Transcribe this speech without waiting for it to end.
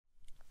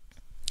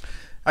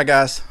Hi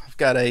guys, I've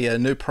got a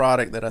new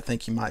product that I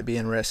think you might be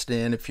interested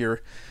in. If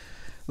you're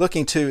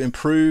looking to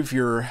improve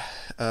your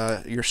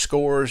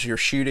scores, your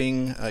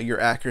shooting, your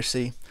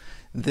accuracy,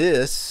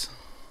 this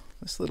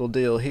little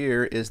deal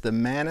here is the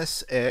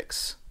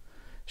MantisX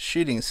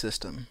shooting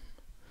system,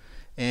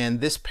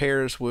 and this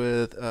pairs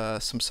with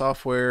some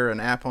software, an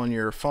app on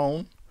your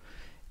phone,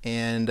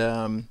 and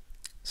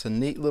it's a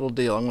neat little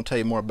deal. I'm going to tell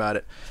you more about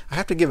it. I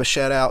have to give a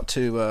shout out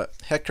to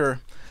Hector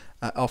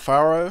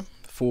Alfaro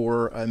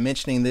for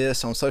mentioning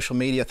this on social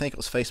media. I think it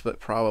was Facebook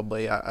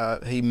probably.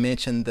 He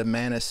mentioned the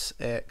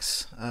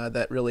MantisX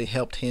that really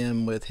helped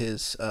him with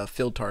his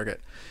field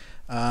target.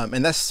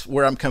 And that's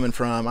where I'm coming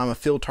from. I'm a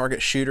field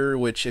target shooter,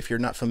 which if you're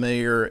not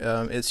familiar,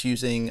 it's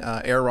using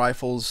air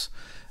rifles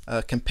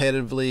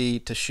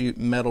competitively to shoot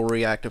metal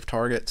reactive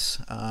targets.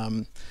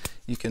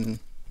 You can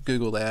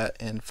Google that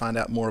and find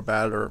out more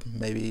about it, or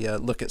maybe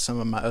look at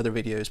some of my other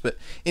videos. But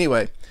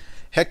anyway,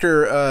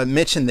 Hector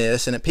mentioned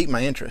this and it piqued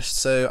my interest,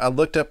 so I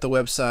looked up the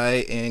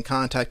website and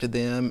contacted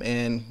them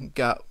and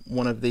got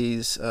one of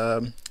these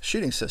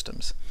shooting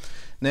systems.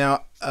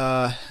 Now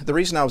the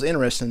reason I was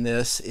interested in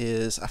this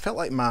is I felt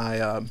like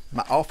my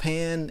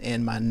offhand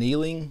and my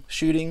kneeling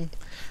shooting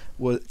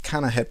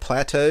kind of had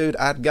plateaued.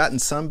 I'd gotten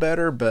some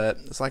better, but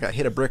it's like I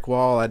hit a brick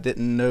wall. I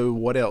didn't know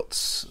what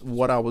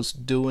I was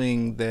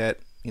doing that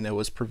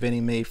was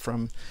preventing me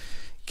from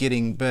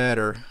getting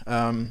better.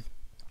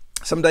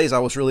 Some days I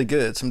was really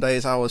good. Some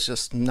days I was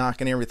just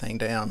knocking everything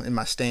down in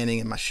my standing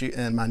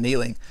and my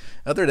kneeling.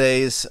 Other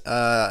days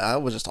I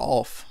was just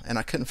off, and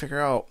I couldn't figure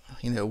out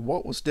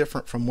what was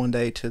different from one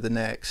day to the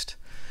next.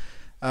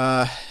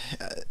 What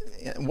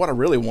I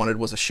really wanted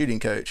was a shooting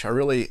coach.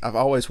 I've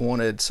always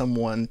wanted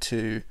someone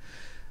to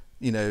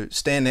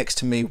stand next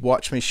to me,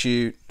 watch me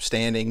shoot,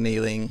 standing,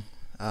 kneeling,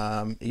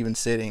 even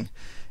sitting,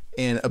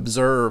 and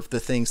observe the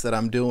things that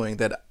I'm doing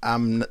that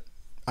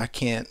I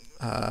can't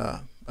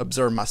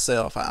observe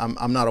myself.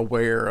 I'm not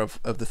aware of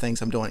the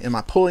things I'm doing. Am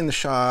I pulling the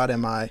shot?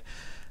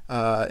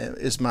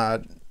 Is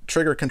my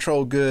trigger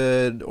control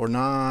good or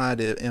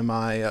not?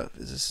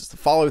 Is the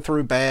follow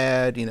through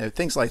bad?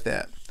 Things like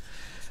that.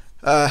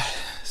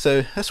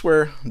 So that's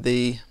where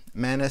the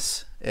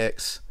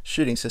MantisX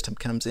shooting system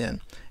comes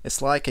in.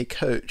 It's like a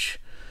coach.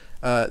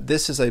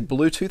 This is a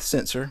Bluetooth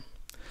sensor.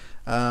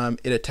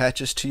 It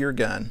attaches to your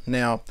gun.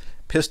 Now,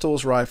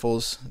 pistols,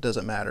 rifles,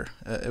 doesn't matter.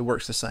 It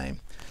works the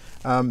same.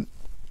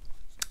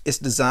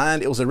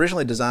 It was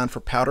originally designed for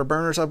powder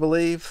burners, I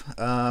believe,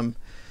 and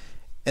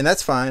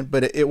that's fine,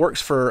 but it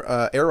works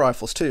for air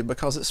rifles too,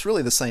 because it's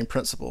really the same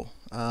principle.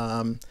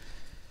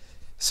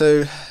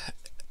 So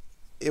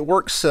it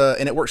works,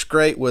 and it works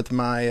great with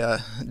my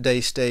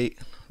daystate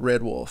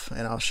Red Wolf,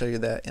 and I'll show you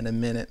that in a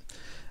minute.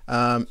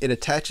 It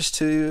attaches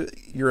to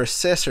your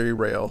accessory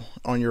rail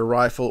on your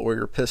rifle or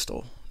your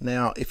pistol.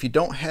 Now, if you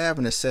don't have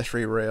an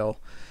accessory rail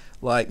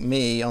like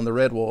me on the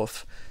Red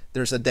Wolf,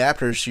 there's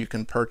adapters you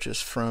can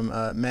purchase from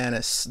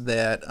Mantis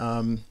that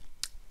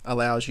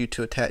allows you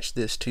to attach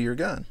this to your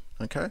gun.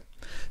 Okay,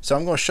 so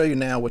I'm going to show you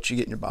now what you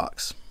get in your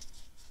box.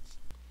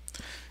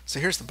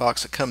 So here's the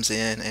box that comes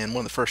in, and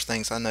one of the first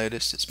things I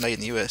noticed, it's made in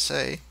the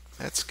USA.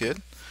 That's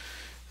good.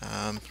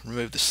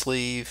 Remove the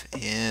sleeve,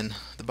 and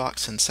the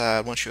box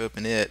inside, once you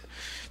open it,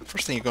 the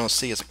first thing you're going to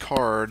see is a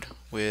card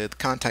with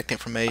contact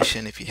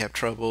information if you have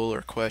trouble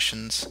or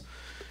questions.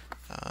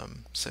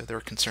 So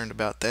they're concerned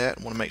about that.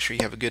 Want to make sure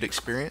you have a good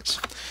experience.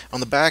 On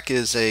the back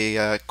is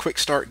a quick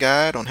start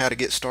guide on how to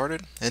get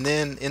started, and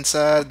then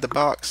inside the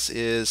box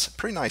is a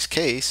pretty nice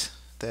case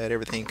that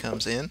everything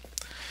comes in.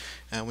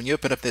 When you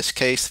open up this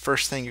case, the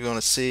first thing you're going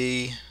to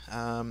see,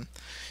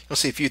 you'll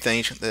see a few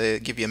things. They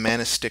give you a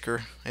Mantis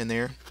sticker in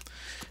there.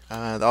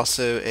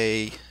 Also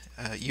a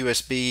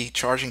USB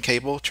charging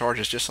cable,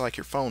 charges just like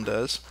your phone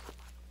does,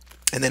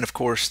 and then of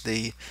course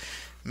the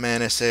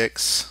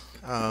MantisX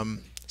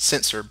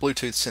sensor,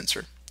 Bluetooth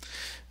sensor.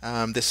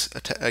 This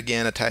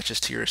again attaches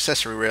to your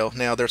accessory rail.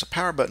 Now there's a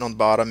power button on the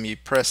bottom. You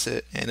press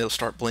it and it'll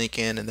start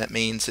blinking, and that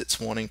means it's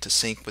wanting to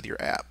sync with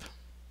your app.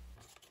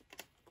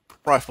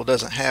 Rifle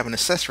doesn't have an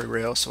accessory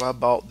rail, so I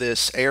bought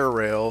this air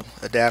rail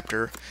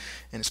adapter,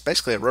 and it's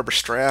basically a rubber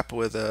strap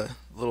with a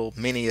little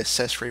mini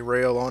accessory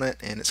rail on it,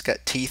 and it's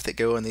got teeth that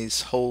go in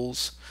these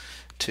holes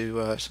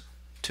to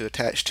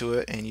attach to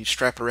it, and you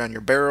strap it around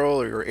your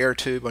barrel or your air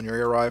tube on your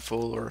air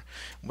rifle or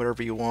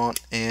whatever you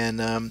want, and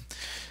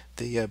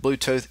the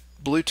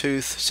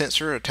Bluetooth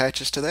sensor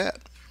attaches to that.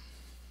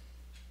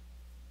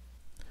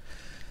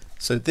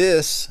 So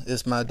this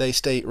is my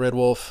daystate Red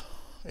Wolf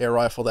air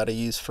rifle that I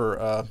use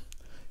for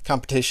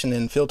competition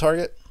in field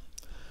target,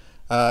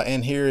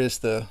 and here is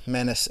the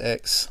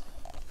MantisX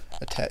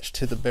attached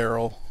to the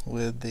barrel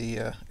with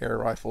the air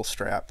rifle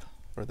strap,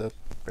 or the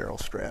barrel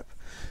strap,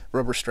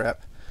 rubber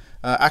strap.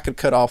 I could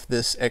cut off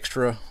this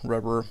extra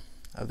rubber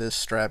of this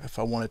strap if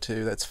I wanted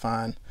to. That's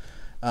fine,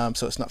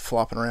 so it's not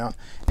flopping around.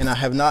 And I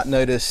have not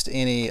noticed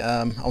any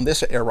on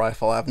this air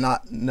rifle. I've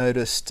not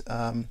noticed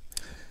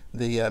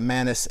the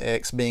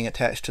MantisX being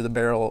attached to the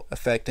barrel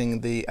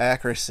affecting the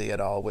accuracy at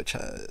all, which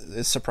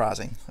is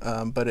surprising,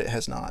 but it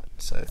has not.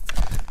 So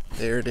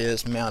there it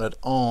is mounted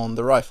on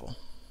the rifle.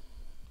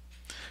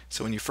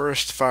 So when you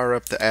first fire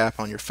up the app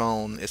on your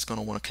phone, it's going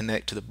to want to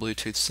connect to the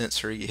Bluetooth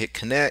sensor. You hit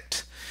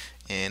connect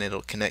and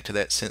it'll connect to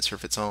that sensor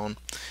if it's on.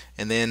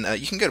 And then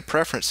you can go to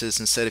preferences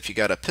and set if you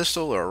got a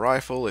pistol or a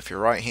rifle, if you're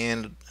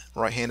right-handed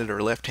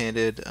or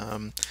left-handed,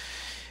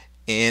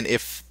 and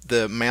if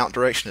the mount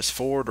direction is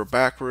forward or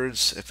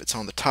backwards, if it's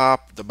on the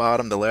top, the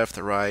bottom, the left,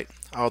 the right.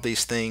 All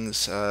these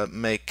things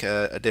make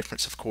a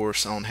difference, of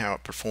course, on how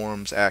it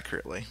performs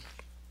accurately.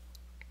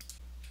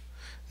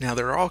 Now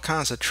there are all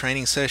kinds of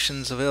training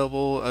sessions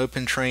available,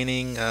 open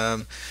training,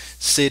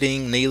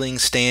 sitting, kneeling,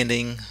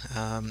 standing,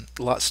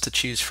 lots to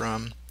choose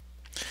from.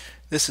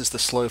 This is the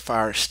slow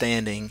fire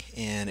standing,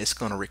 and it's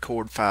going to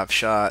record 5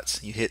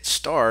 shots. You hit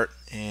start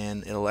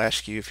and it'll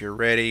ask you if you're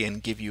ready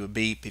and give you a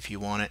beep if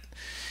you want it.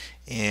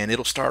 And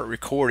it'll start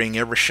recording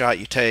every shot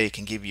you take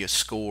and give you a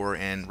score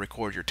and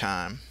record your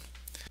time.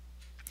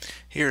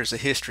 Here's a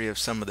history of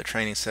some of the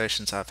training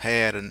sessions I've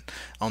had, and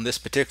on this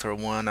particular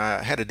one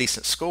I had a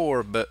decent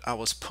score, but I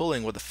was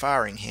pulling with a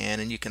firing hand,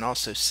 and you can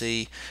also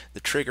see the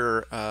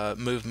trigger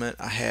movement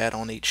I had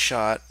on each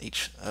shot,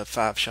 each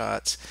 5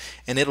 shots,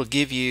 and it'll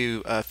give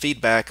you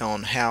feedback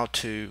on how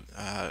to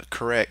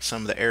correct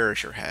some of the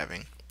errors you're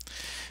having.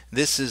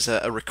 This is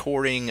a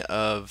recording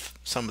of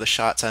some of the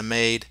shots I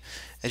made.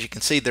 As you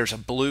can see, there's a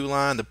blue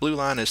line. The blue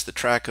line is the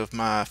track of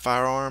my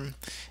firearm,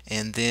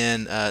 and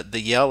then the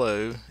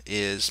yellow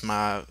is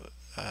my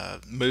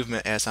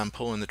movement as I'm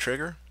pulling the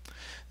trigger.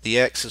 The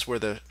X is where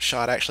the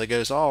shot actually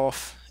goes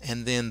off,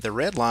 and then the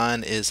red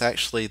line is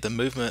actually the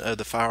movement of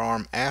the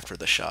firearm after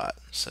the shot,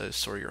 so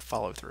sort of your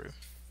follow through.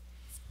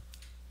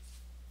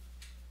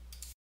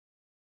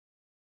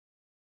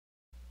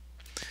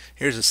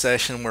 Here's a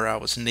session where I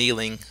was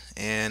kneeling,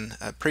 and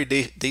a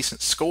pretty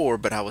decent score,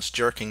 but I was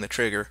jerking the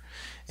trigger.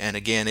 And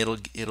again,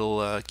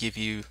 it'll give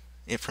you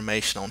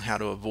information on how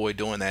to avoid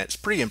doing that. It's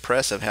pretty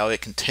impressive how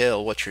it can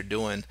tell what you're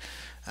doing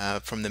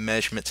from the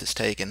measurements it's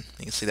taken.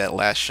 You can see that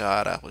last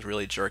shot, I was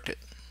really jerked it.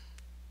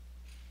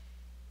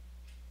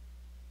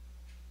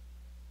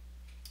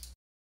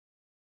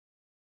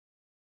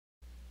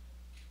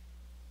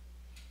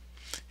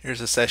 Here's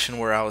a session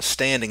where I was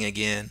standing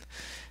again,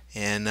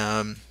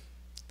 and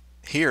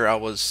here I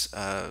was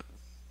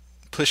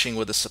pushing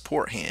with a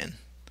support hand.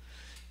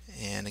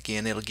 And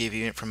again, it'll give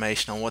you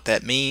information on what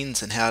that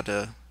means and how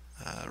to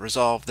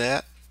resolve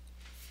that.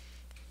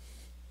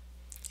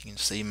 You can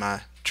see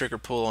my trigger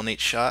pull on each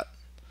shot,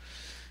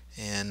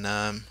 and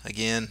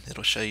again,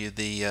 it'll show you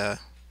the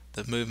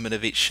movement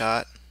of each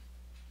shot.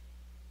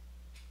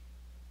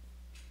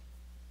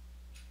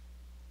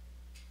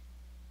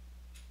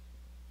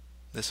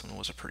 This one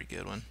was a pretty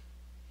good one.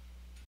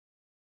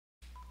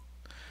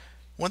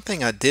 One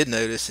thing I did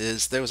notice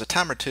is there was a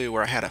time or two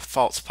where I had a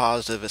false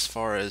positive as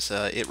far as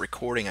it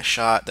recording a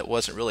shot that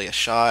wasn't really a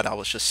shot. I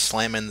was just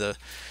slamming the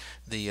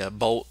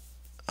bolt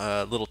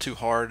a little too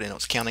hard and it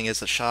was counting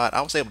as a shot.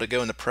 I was able to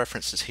go in the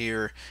preferences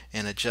here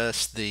and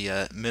adjust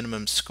the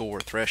minimum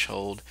score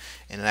threshold,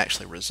 and it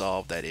actually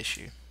resolved that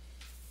issue.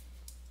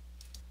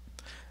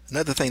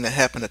 Another thing that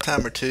happened a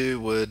time or two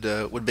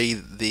would be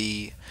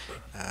the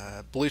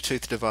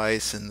Bluetooth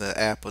device and the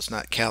app was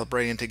not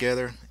calibrating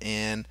together,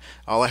 and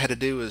all I had to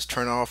do was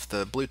turn off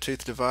the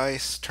Bluetooth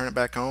device, turn it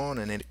back on,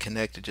 and it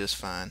connected just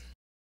fine.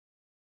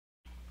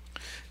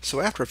 So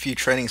after a few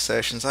training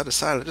sessions, I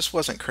decided I just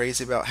wasn't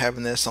crazy about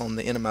having this on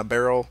the end of my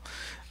barrel.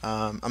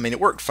 I mean, it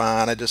worked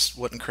fine, I just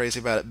wasn't crazy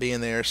about it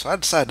being there, so I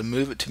decided to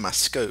move it to my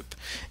scope.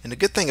 And the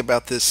good thing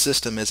about this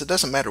system is it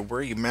doesn't matter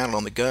where you mount it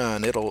on the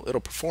gun, it'll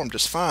perform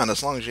just fine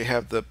as long as you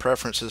have the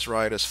preferences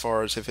right as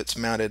far as if it's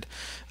mounted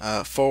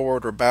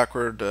forward or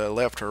backward,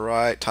 left or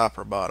right, top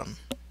or bottom.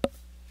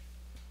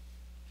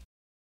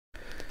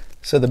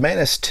 So the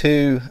Mantis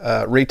 2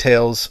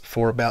 retails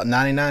for about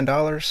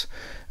 $99.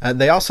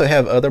 They also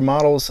have other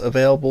models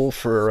available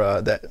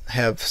for that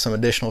have some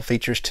additional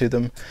features to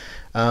them,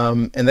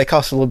 and they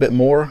cost a little bit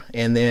more,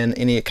 and then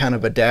any kind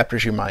of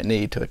adapters you might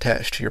need to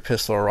attach to your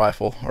pistol or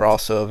rifle are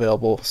also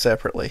available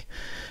separately.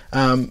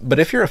 But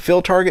if you're a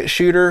field target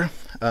shooter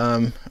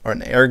or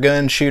an air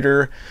gun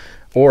shooter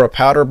or a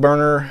powder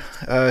burner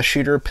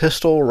shooter,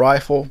 pistol,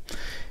 rifle,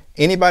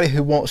 anybody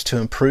who wants to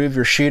improve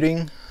your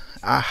shooting,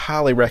 I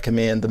highly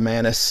recommend the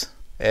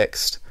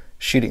MantisX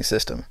shooting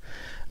system.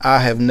 I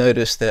have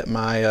noticed that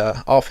my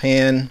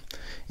offhand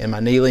and my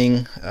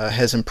kneeling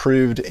has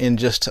improved in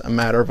just a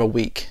matter of a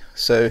week.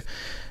 So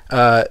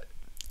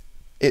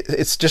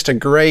it's just a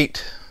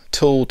great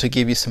tool to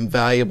give you some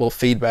valuable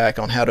feedback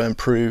on how to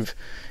improve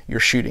your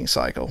shooting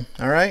cycle.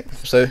 All right,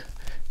 so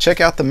check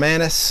out the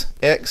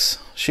MantisX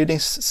shooting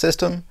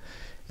system,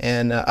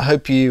 and I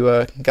hope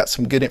you got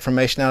some good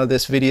information out of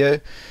this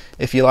video.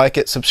 If you like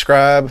it,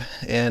 subscribe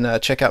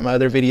and check out my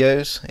other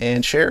videos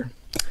and share.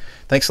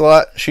 Thanks a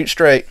lot. Shoot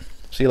straight.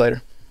 See you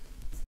later.